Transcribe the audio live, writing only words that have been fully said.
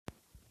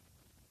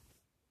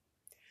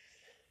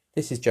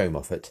This is Joe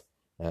Moffat,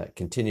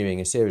 continuing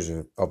a series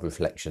of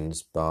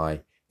reflections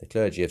by the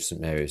clergy of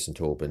St Mary of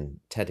St Alban,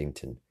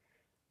 Teddington.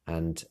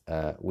 And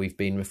we've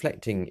been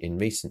reflecting in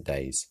recent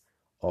days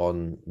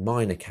on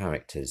minor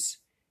characters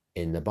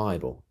in the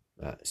Bible,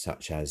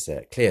 such as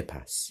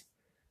Cleopas,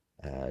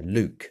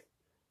 Luke,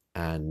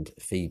 and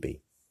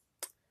Phoebe.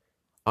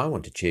 I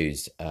want to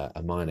choose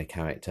a minor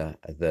character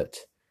that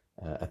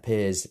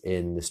appears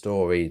in the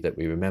story that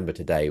we remember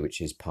today, which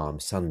is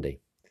Palm Sunday.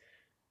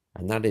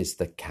 And that is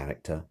the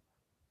character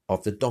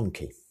of the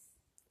donkey.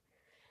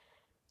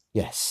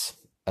 Yes,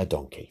 a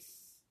donkey.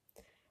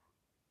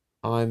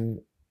 I'm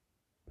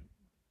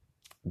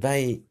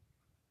very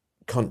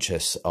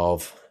conscious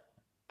of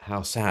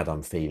how sad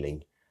I'm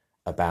feeling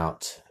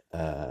about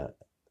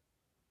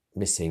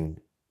missing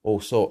all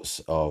sorts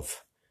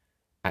of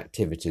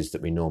activities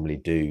that we normally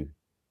do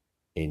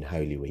in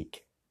Holy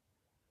Week.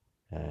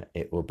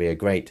 It will be a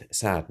great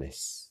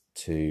sadness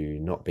to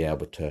not be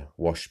able to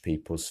wash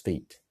people's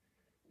feet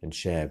and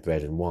share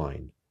bread and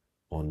wine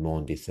on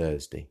Maundy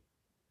Thursday.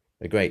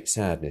 A great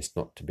sadness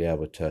not to be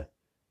able to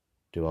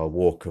do our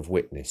walk of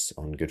witness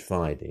on Good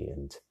Friday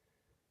and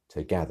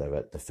to gather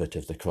at the foot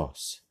of the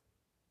cross.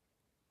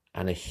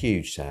 And a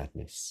huge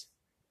sadness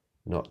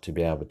not to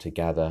be able to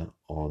gather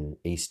on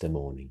Easter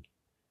morning,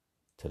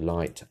 to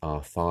light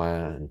our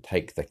fire and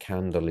take the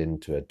candle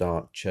into a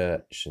dark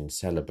church and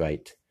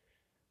celebrate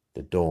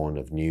the dawn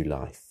of new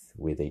life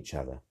with each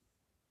other.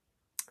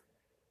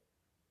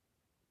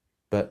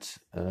 But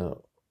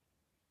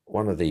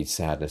one of these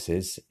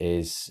sadnesses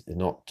is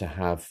not to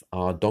have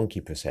our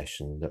donkey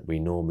procession that we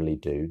normally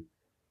do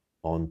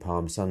on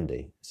Palm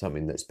Sunday,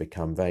 something that's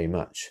become very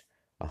much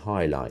a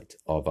highlight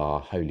of our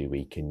Holy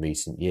Week in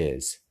recent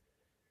years.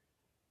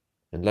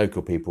 And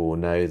local people will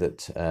know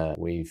that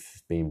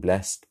we've been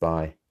blessed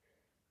by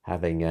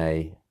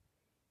having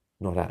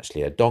not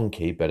actually a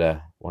donkey,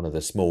 but one of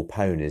the small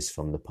ponies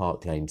from the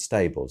Park Lane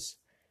stables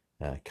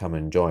come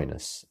and join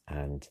us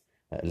and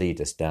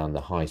lead us down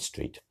the high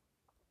street,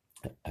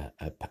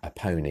 a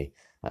pony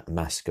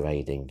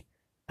masquerading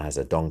as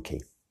a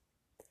donkey.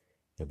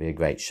 It'll be a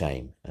great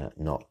shame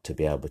not to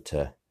be able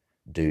to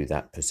do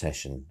that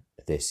procession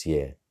this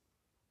year.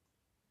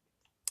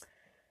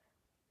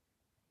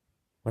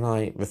 When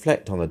I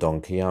reflect on the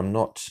donkey, I'm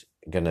not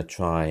going to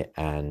try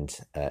and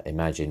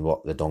imagine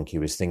what the donkey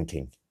was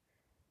thinking.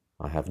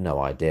 I have no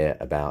idea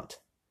about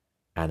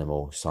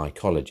animal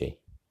psychology.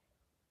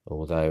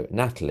 Although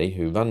Natalie,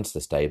 who runs the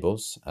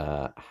stables,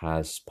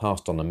 has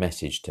passed on a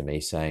message to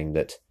me saying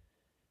that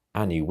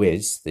Annie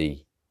Whiz,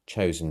 the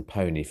chosen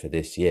pony for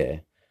this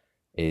year,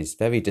 is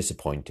very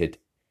disappointed.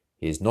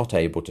 He is not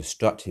able to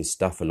strut his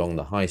stuff along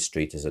the high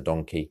street as a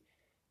donkey.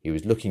 He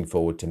was looking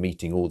forward to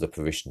meeting all the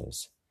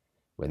parishioners.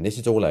 When this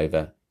is all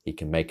over, he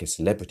can make a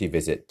celebrity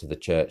visit to the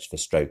church for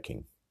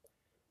stroking.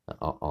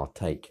 I'll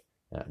take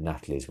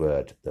Natalie's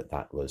word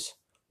that was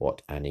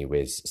what Annie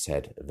Whiz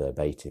said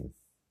verbatim.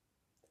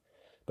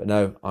 But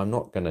no, I'm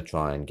not going to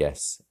try and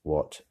guess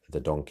what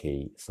the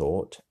donkey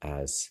thought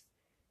as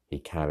he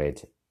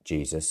carried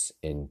Jesus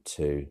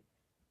into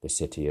the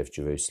city of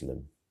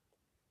Jerusalem.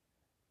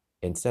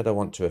 Instead, I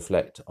want to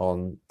reflect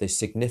on the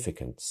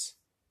significance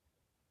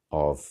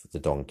of the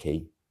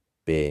donkey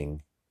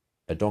being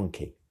a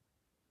donkey.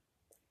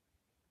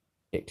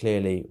 It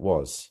clearly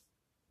was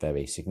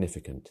very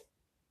significant.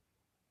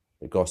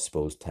 The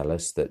Gospels tell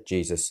us that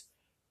Jesus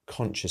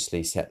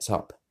consciously sets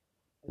up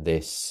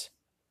this,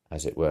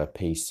 as it were,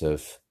 piece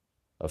of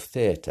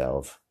theatre,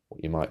 of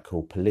what you might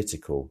call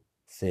political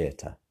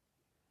theatre.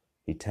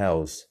 He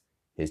tells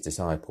his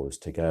disciples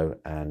to go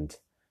and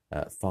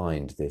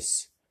find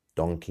this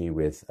donkey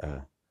with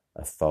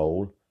a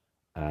foal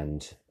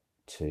and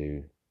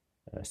to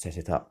set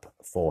it up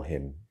for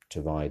him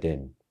to ride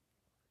in.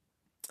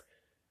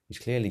 He's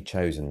clearly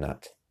chosen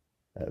that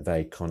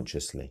very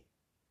consciously.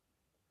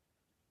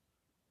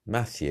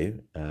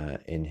 Matthew,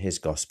 in his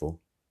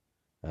Gospel,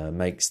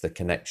 makes the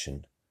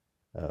connection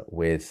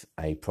with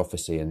a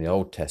prophecy in the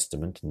Old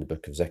Testament in the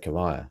book of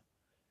Zechariah,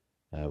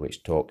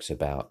 which talks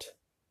about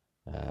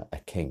a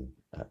king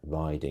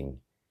riding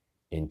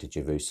into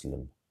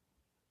Jerusalem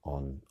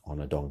on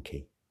a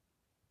donkey,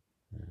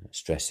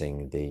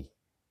 stressing the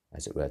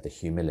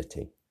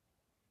humility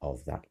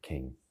of that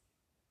king.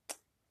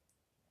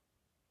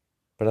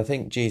 But I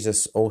think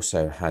Jesus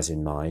also has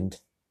in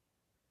mind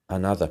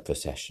another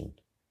procession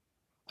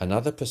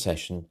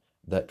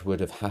that would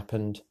have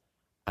happened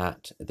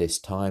at this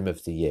time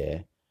of the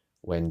year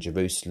when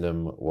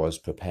Jerusalem was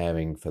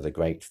preparing for the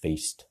great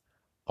feast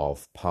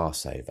of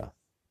Passover.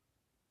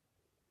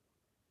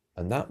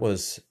 And that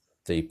was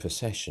the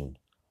procession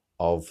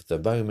of the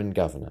Roman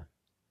governor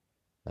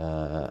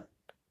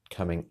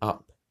coming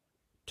up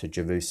to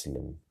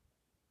Jerusalem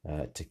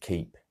to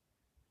keep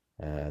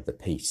the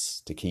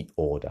peace, to keep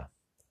order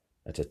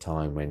at a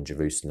time when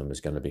Jerusalem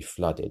was going to be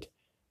flooded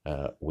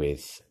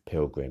with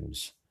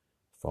pilgrims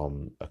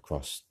from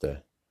across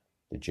the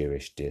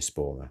Jewish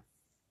diaspora.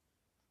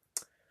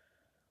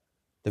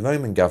 The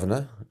Roman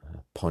governor,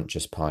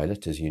 Pontius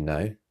Pilate, as you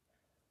know,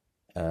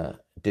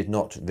 did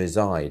not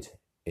reside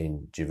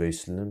in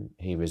Jerusalem.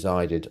 He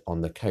resided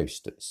on the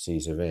coast at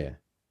Caesarea.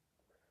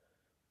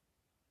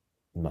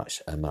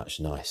 A much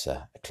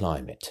nicer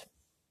climate.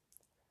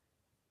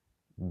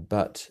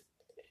 But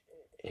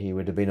he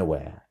would have been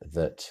aware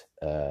that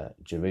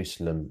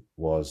Jerusalem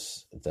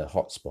was the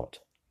hotspot,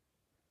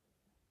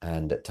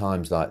 and at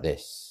times like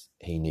this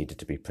he needed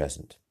to be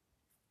present.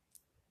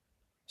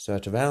 So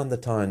at around the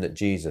time that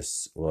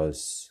Jesus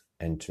was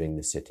entering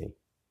the city,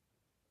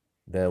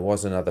 there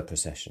was another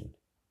procession,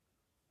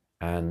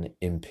 an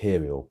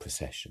imperial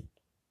procession,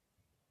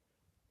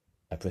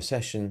 a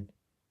procession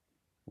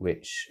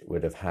which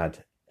would have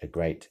had a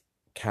great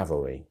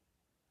cavalry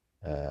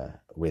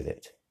with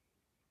it.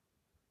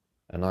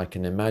 And I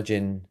can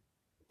imagine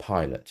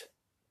Pilate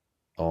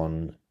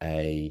on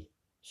a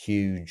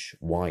huge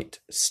white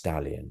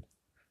stallion,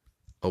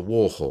 a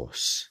war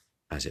horse,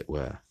 as it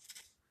were,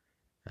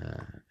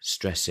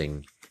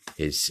 stressing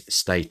his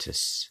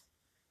status,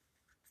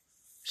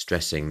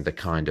 stressing the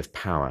kind of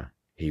power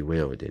he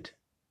wielded.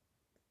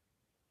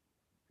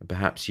 And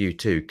perhaps you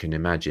too can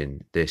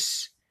imagine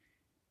this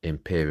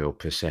imperial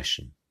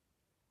procession,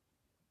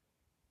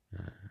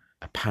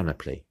 a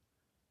panoply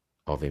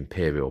of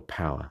imperial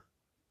power,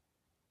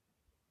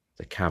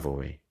 the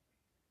cavalry,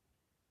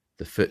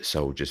 the foot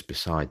soldiers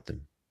beside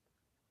them,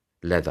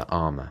 leather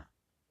armour,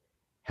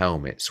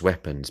 helmets,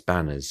 weapons,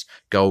 banners,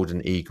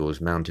 golden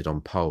eagles mounted on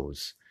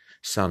poles,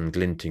 sun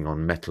glinting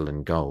on metal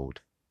and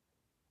gold,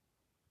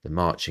 the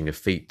marching of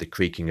feet, the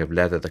creaking of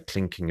leather, the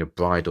clinking of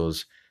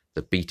bridles,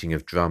 the beating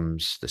of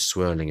drums, the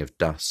swirling of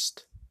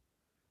dust.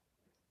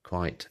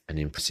 Quite an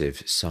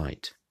impressive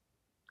sight.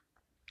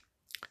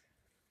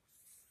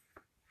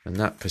 And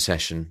that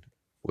procession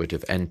would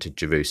have entered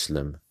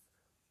Jerusalem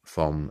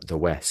from the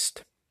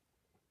west.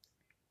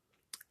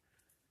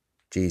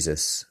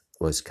 Jesus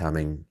was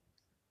coming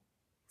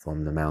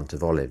from the Mount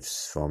of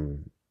Olives,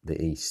 from the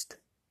east,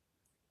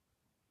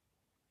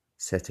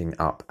 setting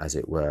up, as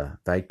it were,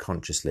 very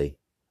consciously,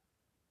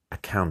 a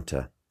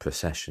counter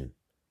procession,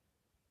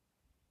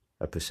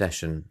 a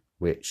procession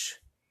which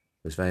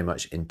was very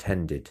much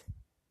intended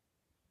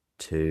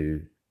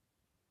to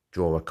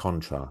draw a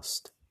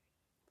contrast,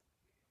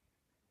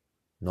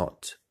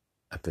 not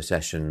a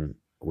procession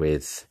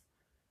with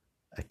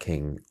a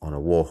king on a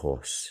war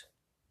horse,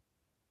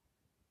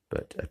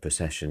 but a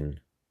procession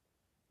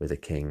with a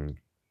king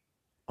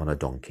on a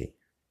donkey.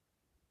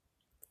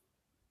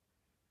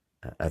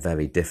 A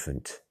very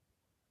different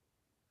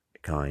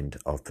kind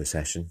of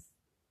procession,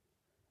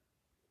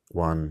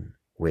 one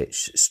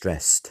which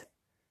stressed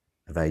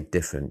a very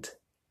different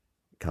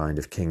kind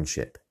of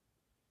kingship,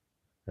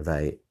 a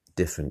very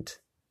different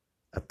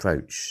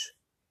approach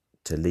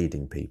to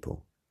leading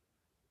people,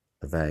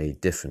 a very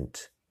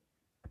different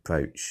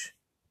approach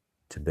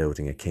to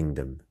building a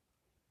kingdom,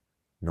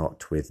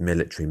 not with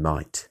military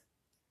might,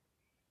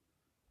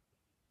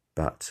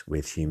 but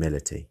with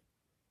humility,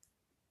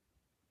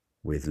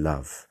 with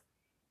love,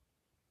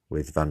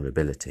 with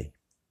vulnerability.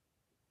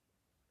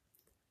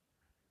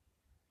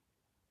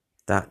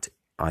 That,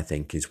 I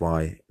think, is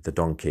why the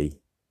donkey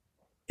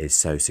is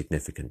so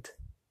significant.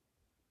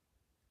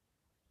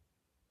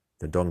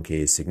 The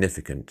donkey is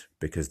significant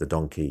because the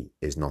donkey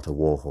is not a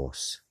war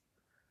horse.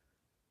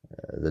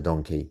 The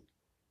donkey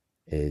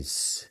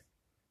is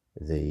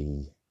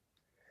the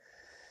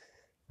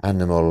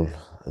animal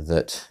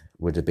that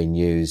would have been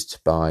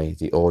used by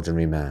the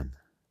ordinary man,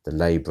 the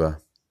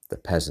labourer, the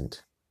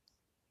peasant.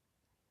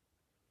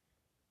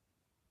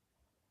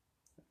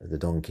 The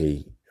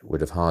donkey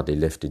would have hardly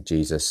lifted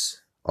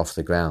Jesus off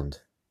the ground.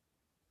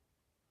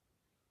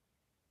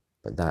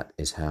 But that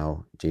is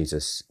how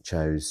Jesus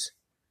chose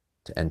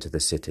to enter the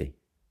city,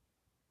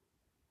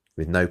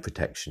 with no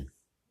protection,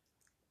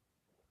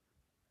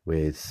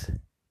 with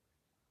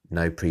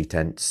no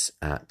pretense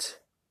at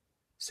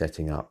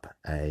setting up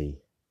a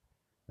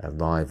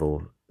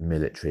rival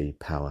military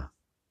power,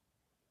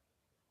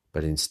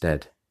 but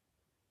instead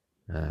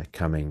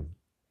coming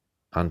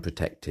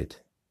unprotected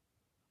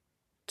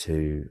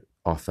to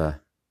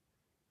offer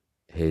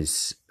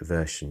his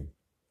version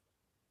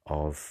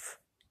of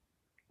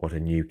what a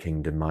new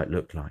kingdom might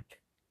look like.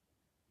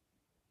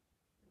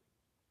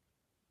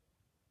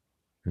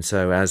 And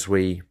so as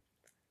we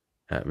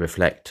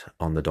reflect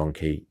on the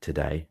donkey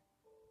today,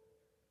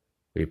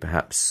 we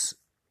perhaps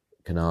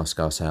can ask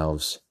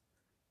ourselves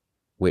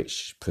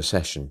which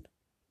procession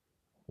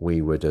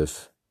we would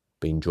have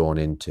been drawn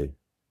into.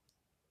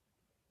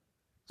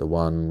 The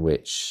one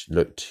which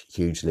looked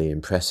hugely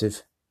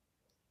impressive,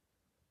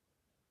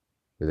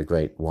 with a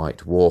great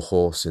white war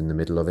horse in the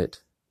middle of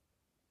it,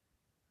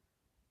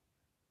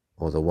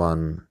 or the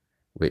one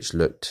which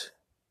looked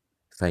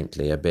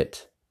faintly a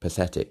bit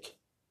pathetic,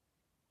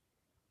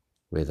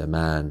 with a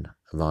man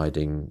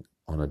riding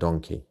on a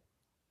donkey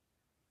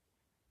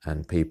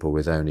and people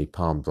with only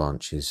palm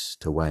branches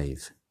to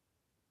wave.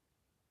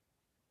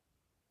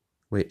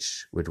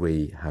 Which would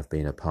we have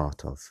been a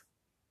part of?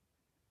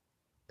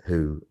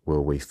 Who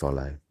will we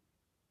follow?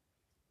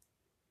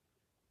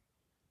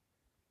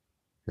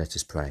 Let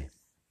us pray.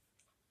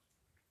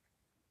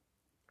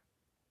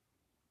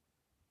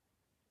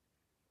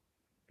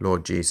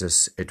 Lord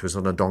Jesus, it was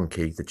on a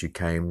donkey that you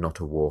came,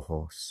 not a war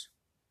horse.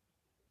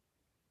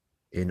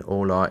 In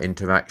all our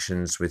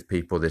interactions with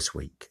people this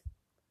week,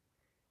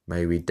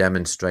 may we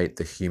demonstrate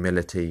the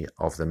humility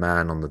of the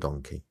man on the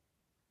donkey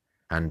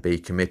and be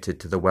committed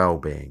to the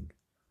well-being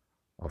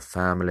of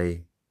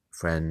family,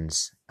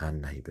 friends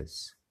and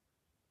neighbours.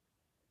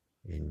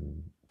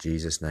 In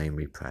Jesus' name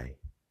we pray.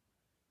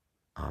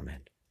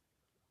 Amen.